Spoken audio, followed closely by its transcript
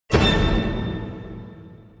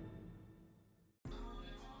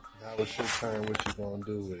Now it's your turn. What you gonna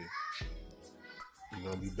do with it? You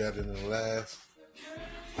gonna be better than the last?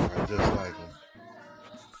 Or just like him?